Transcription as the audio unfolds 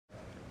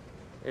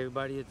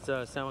Everybody, it's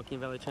San Joaquin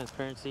Valley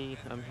Transparency.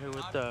 I'm here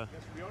with Yes,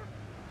 we are.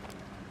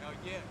 Hell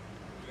yeah.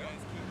 You guys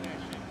keep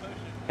that shit pushing.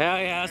 Hell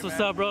yeah, that's what's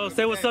up, bro.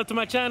 Say what's up to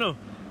my channel.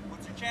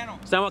 What's your channel?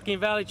 San Joaquin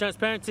Valley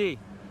Transparency.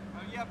 Oh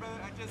yeah, brother.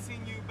 I just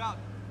seen you about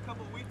a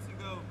couple weeks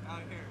ago out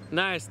here.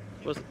 Nice.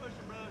 Keep pushing,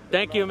 brother.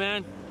 Thank you,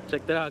 man.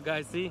 Check that out,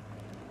 guys. See?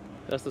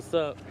 That's what's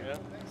up. Yeah.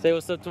 Say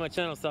what's up to my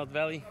channel, South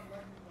Valley.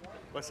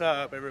 What's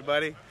up,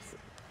 everybody?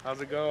 How's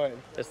it going?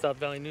 It's South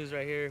Valley News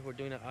right here. We're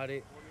doing an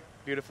audit.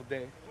 Beautiful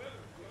day.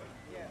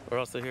 We're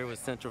also here with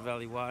Central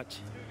Valley Watch,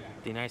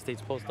 the United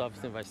States Post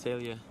Office in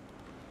Visalia.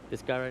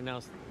 This guy right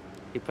now,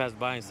 he passed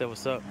by and said,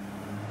 "What's up?"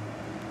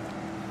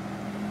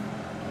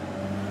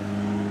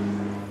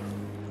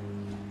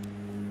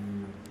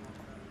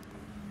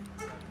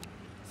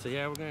 So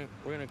yeah, we're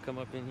gonna come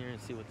up in here and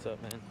see what's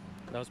up, man.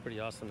 That was pretty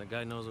awesome. The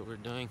guy knows what we're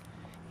doing.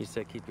 He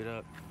said, "Keep it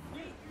up."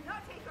 Do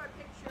not take our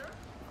picture.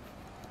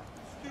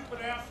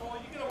 Stupid asshole,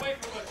 you get away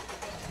from us.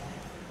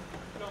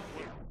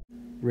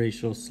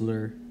 Racial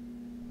slur.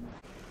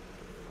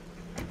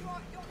 You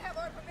don't have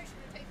our permission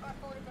to take our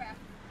photograph.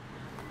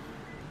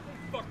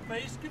 Fuck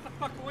face, get the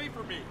fuck away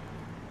from me.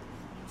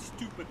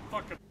 Stupid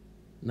fucking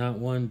Not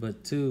one,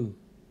 but two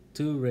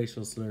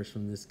racial slurs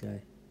from this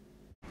guy.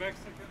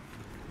 Mexican.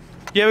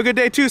 You have a good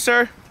day too,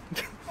 sir.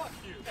 Fuck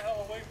you. Get the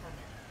hell away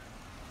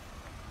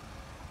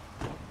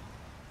from me.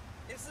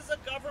 This is a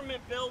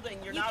government building.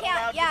 You're You not can't.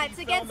 allowed Yeah, to be it's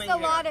against the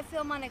filming law here. to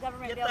film on a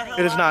government Get the building. hell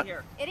It is out not. of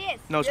here. It is.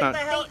 No, it's Get not. the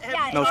hell. Yeah,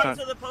 Have you No, it's gone not.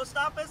 to the post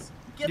office?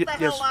 Get Y- the yes.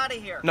 hell out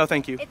of here. No,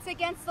 thank you. It's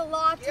against the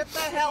law to Get the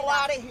to do hell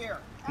that. out of here.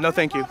 No, I'm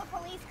thank gonna you. call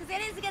the police because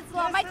it is against the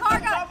law. This My is car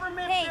a got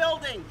government hey,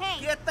 building.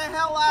 Hey, Get the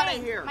hell out hey,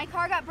 of here. My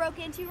car got broke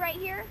into right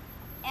here.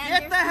 And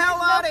Get the hell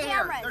there's out no of here.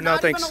 cameras. They're No,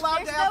 not thanks. even allowed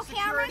There's to no have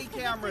security cameras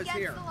 'cause cameras it's against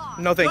here. the law.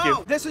 No, thank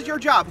you. This is your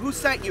job. Who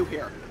sent you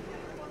here?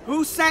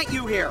 Who sent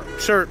you here?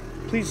 Sir,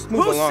 please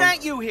move Who along.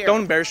 sent you here?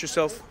 Don't embarrass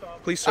yourself.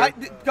 Please, sir.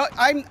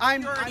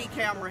 I'm security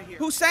camera here.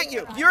 Who sent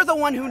you? You're the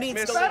one who needs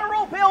Miss- the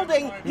federal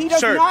building. He does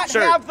Sir, not sir,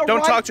 have the don't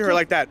right talk to her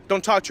like that.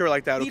 Don't talk to her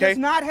like that, He okay? does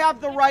not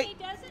have the right. If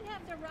he doesn't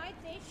have the right,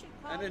 they should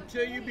call And the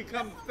until you police.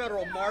 become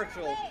federal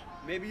marshal,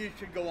 maybe you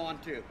should go on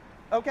too.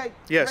 Okay.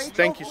 Yes, Rachel,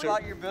 thank you, It's sir.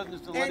 not your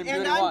business to let And, him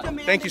and do I'm what.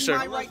 demanding Thank you, sir.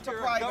 my right to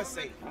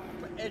privacy.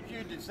 It's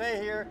you to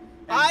stay here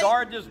and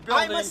guard this building.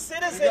 I'm a You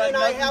citizen got and I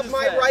nothing have to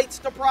my say. rights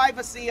to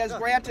privacy as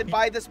granted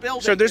by this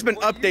building. Sir, there's been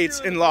What you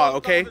updates do in is law,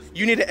 post okay? office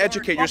You need to guard.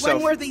 educate Well, yourself.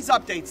 when were these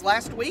updates?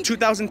 Last week?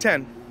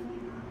 2010.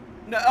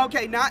 No,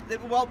 okay, not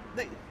well.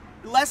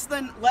 Less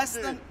than.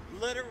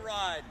 Let it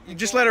ride.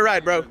 Just let it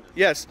ride, bro.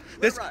 Yes.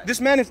 ride. This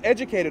man is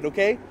educated,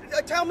 okay?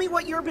 Tell me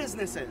what your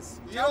business is.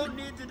 You don't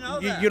need to know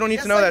that. You don't need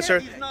Yes, to know I that, do. sir.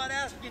 He's not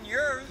asking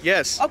yours.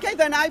 Yes. Okay,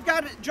 then I've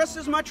got just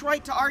as much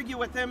right to argue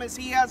with him as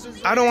he has.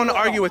 I don't want to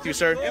argue with you,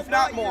 sir. Go If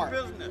not about your more.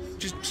 business.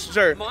 Just,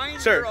 sir, Mind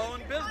sir. your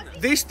own business.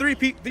 These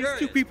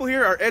two people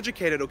here are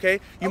educated, okay? You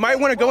Okay, might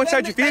want to go well,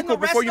 inside then- your then vehicle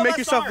the rest before you of make us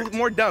yourself aren't.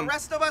 more dumb. The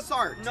rest of us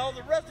aren't. No,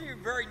 the rest of you are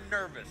very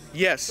nervous.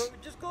 Yes. So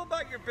just go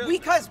about your business.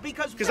 Because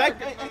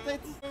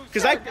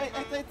Because I-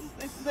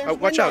 there's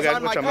watch out, windows guys.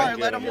 on my Watch out, car. man.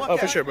 Let 'em look Oh, at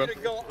for it. sure, bro.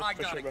 I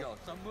gotta go.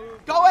 So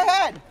move. Go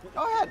ahead.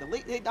 Go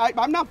ahead.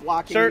 I'm not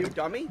blocking Sir, you,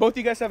 dummy. both of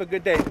you guys have a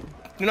good day.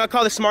 Do not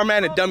call this smart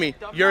man a dummy.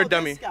 You're a No,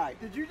 dummy. this guy.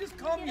 Did you just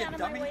call me Get a out of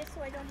my dummy? way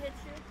so I don't hit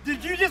you.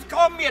 Did you just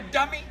call me a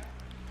dummy?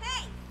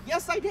 Hey,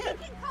 Yes, I did. you can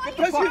call Get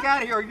you the fuck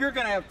out of here or you're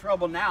gonna have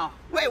trouble now.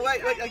 Wait.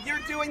 You're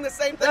doing the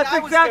same thing That's I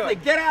was exactly.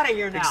 doing. Get out of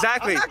here now.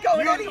 Exactly. I'm not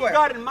going You anywhere.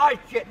 got in my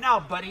shit now,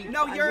 buddy.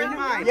 No, you're in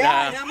mine. Yeah,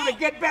 Nah. and I'm gonna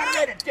get better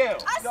at it too.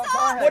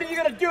 Assault! What are you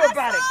gonna do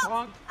about it, Assault!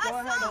 punk?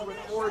 Assault! I'll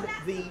record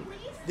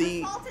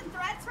the- assault and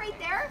threats right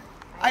there.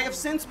 I have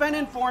since been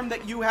informed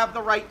that you have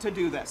the right to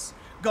do this.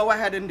 Go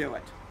ahead and do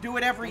it. Do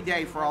it every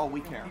day for all we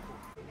care.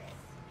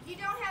 You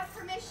don't have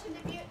permission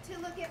to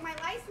look at my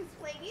license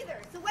plate either.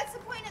 So what's the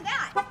point of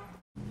that?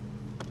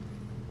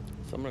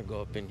 So I'm gonna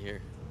go up in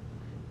here,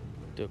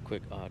 do a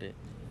quick audit,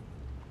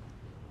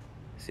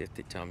 see if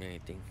they tell me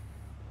anything.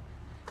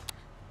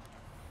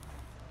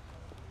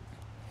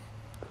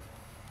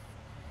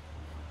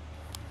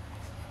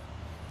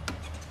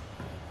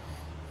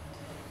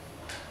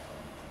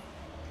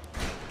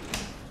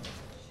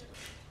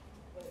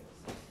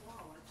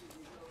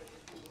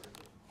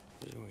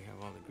 Here we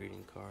have all the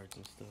greeting cards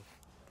and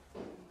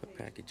stuff, the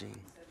packaging.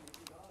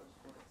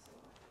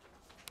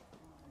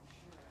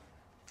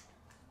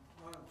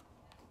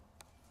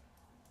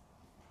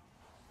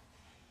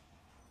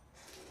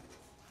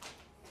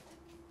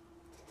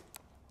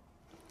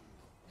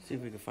 See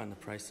if we can find the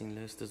pricing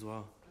list as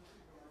well.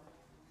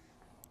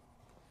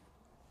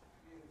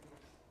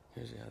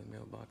 Here's how the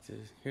mailbox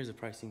is. Here's the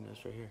pricing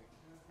list right here.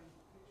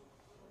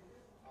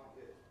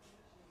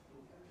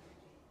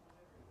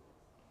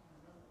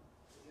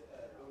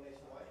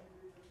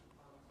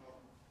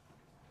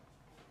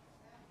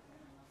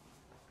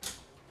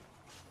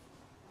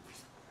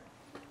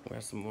 We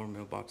have some more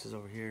mailboxes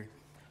over here.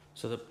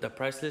 So the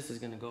price list is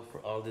gonna go for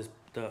all this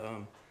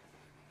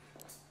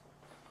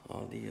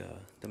all the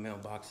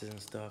mailboxes and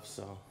stuff.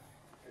 So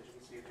As you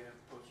can see, they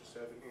have poster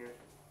 7 here.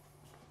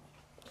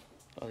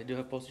 oh, they do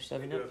have poster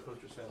 7 They do up? have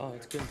poster 7 Oh, here.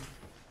 that's good.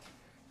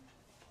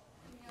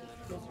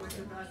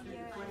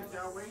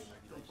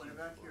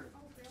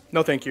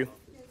 No, thank you.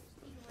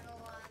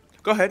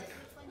 Go ahead.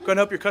 Go and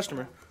help your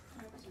customer.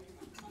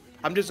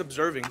 I'm just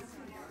observing.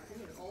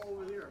 All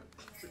over there.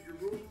 But your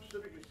rules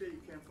specifically say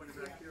you can't point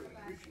it back here.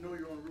 You should know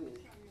your own rules,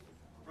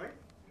 right?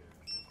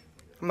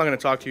 I'm not going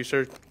to talk to you,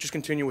 sir. Just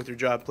continue with your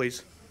job,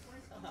 please.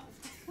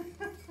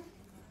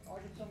 Or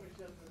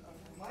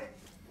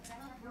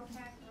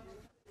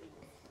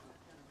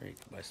you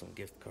can buy some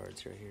gift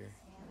cards right here.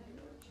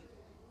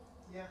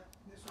 Yeah,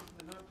 this one's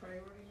the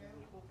non-priority now.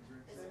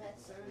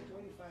 $7.25.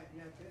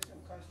 Yeah, this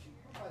one cost you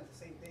probably the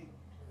same thing.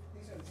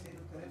 These are the same.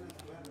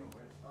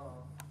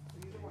 Oh,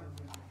 either one.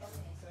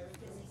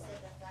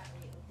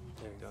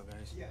 There you go,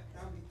 guys. Yeah,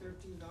 that would be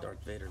 $13.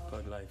 Darth Vader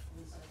Pug Life.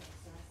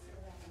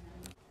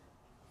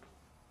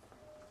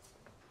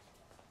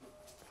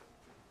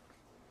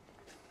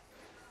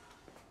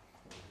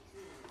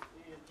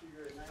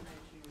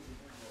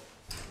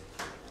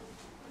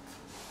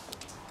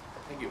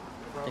 Thank you.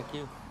 Thank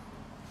you.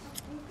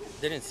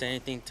 They didn't say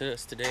anything to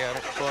us today out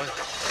of the car.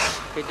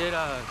 He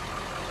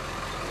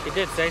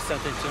did say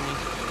something to me,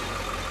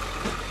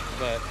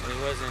 but it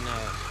wasn't.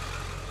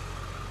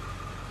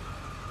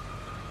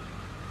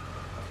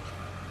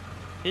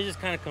 He's just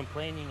kind of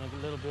complaining a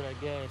little bit, I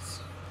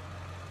guess.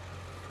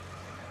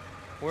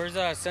 Where's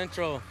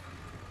Central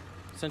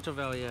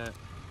Valley at?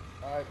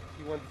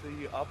 He went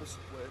the opposite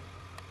way.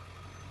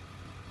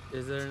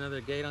 Is there another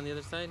gate on the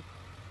other side?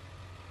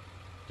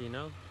 Do you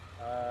know?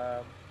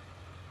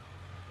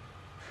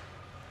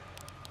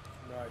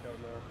 No, I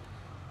don't know.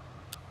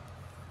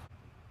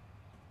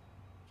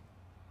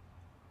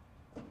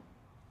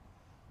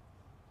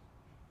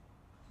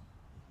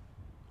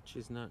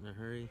 She's not in a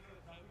hurry.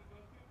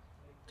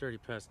 It's already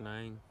past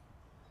 9.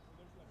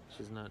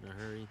 She's not in a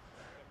hurry.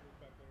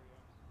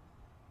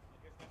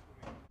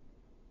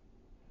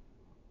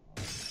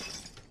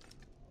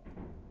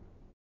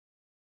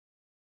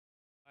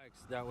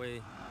 That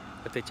way,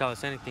 if they tell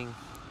us anything,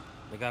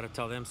 they gotta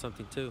tell them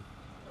something too.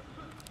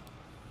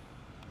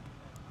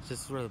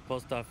 This is where the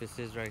post office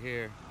is right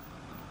here.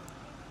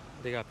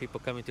 They got people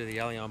coming through the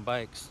alley on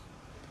bikes.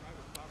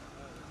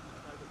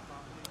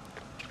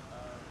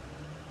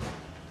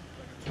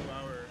 Like a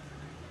 2-hour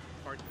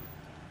parking.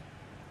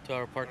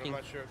 2-hour parking? I'm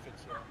not sure if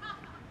it's for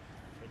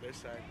this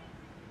side.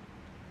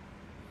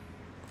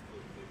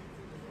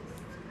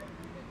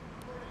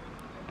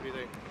 What do you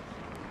think?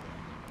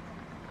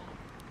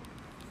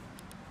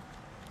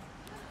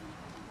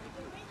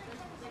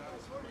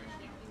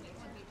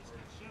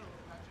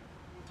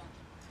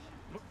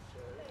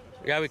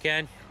 Yeah, we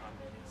can.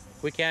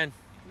 We can.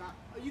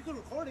 You can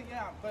record it,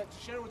 yeah, but to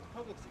share it with the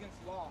public is against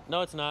the law.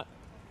 No, it's not.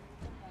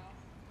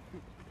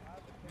 You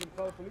can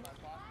call the police?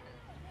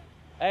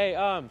 Hey,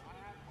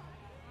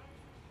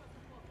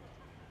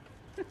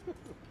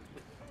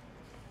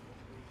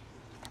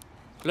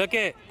 look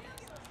it.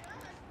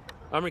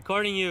 I'm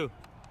recording you.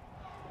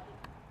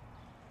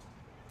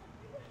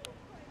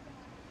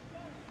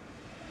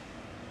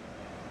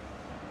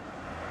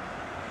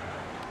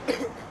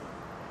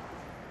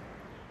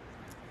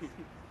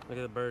 Look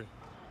at the bird.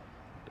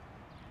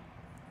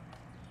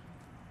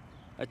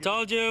 I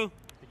told you.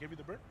 They give you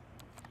the bird?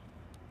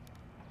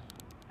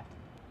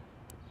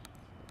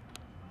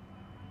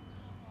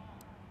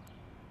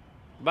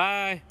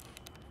 Bye.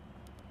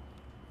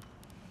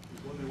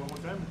 You want to do one more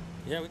time?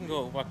 Yeah, we can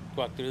go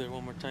walk through there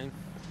one more time.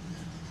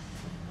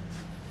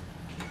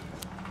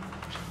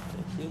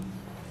 Thank you.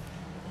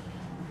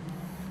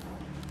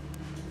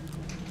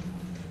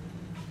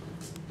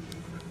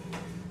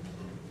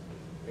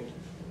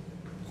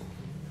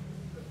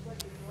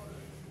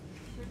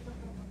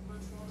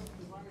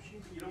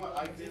 You know what?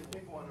 I did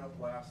pick one up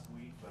last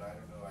week, but I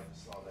don't know. I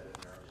just saw that in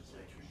there. I was just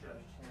making sure.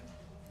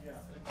 Yeah.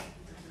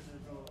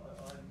 There's no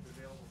items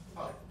available.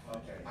 Oh,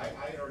 okay.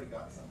 I had already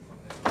got some from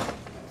them.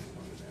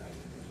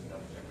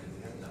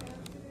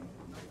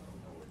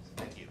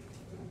 Thank you.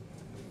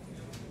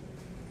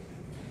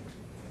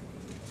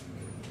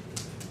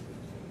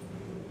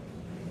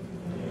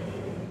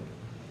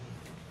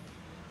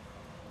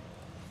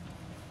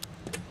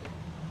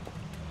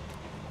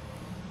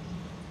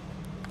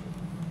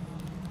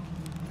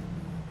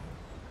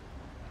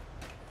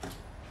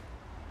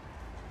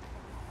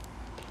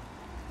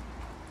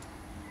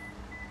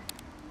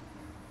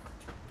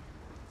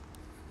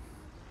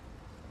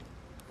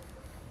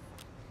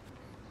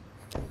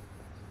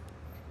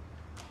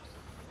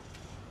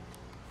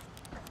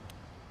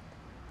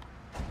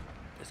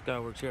 This guy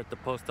works here at the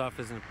post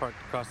office and parked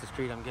across the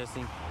street, I'm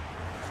guessing.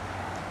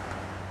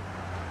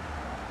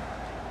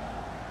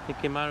 He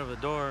came out of the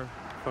door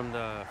from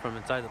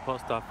inside the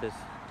post office.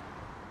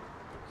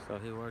 So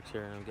he works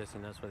here and I'm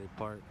guessing that's where they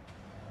park.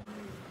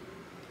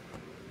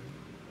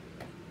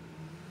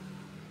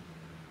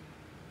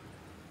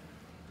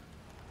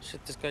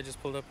 Shit, this guy just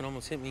pulled up and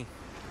almost hit me.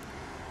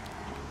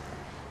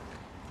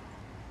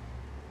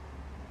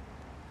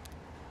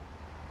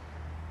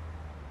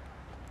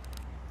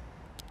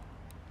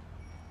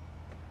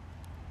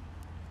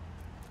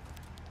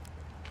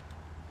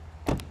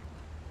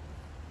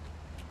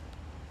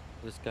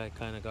 this guy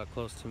kind of got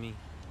close to me.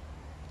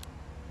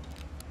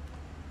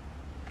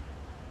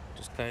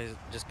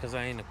 Just because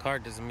I ain't a car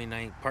doesn't mean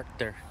I ain't parked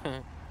there.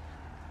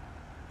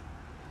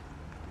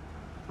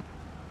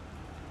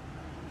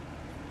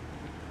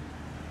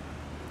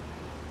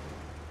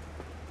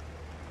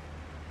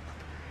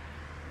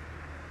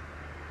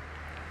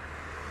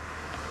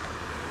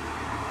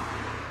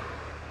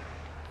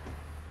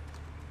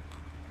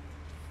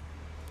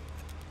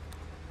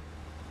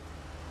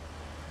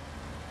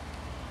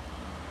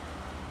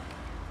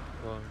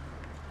 Well,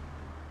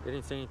 they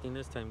didn't say anything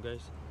this time,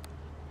 guys.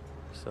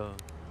 So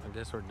I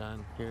guess we're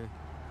done here.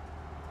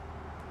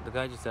 The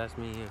guy just asked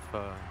me if,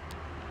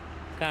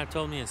 kind of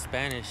told me in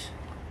Spanish,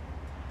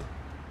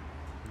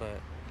 but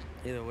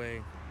either way,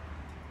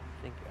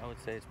 I think I would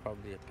say it's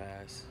probably a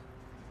pass.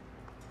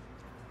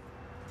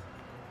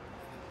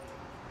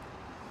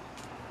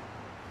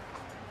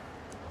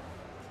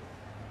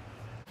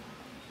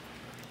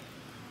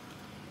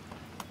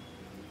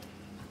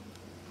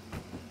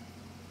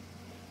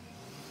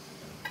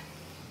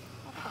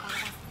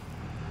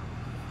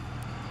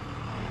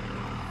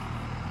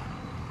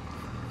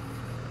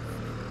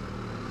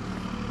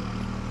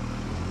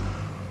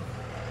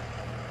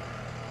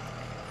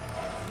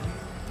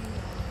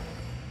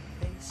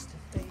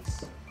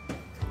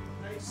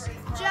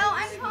 Joe,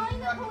 I'm calling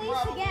the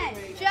police again.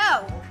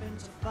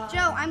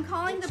 Joe, I'm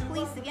calling the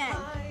police again.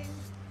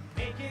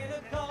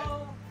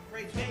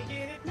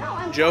 No,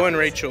 I'm Joe and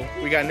Rachel.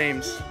 We got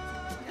names.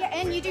 Yeah,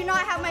 and you do not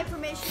have my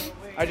permission.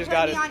 I just to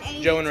got put it. me on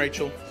any Joe and YouTube.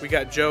 Rachel. We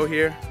got Joe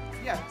here,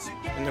 Yeah.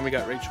 and then we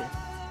got Rachel.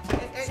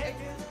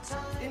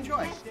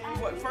 Enjoy.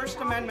 What, First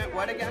Amendment,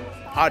 what again?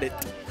 Audit.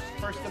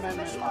 First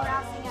Amendment.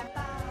 Harassing him.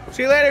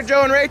 See you later,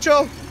 Joe and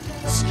Rachel.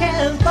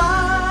 Stand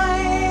by.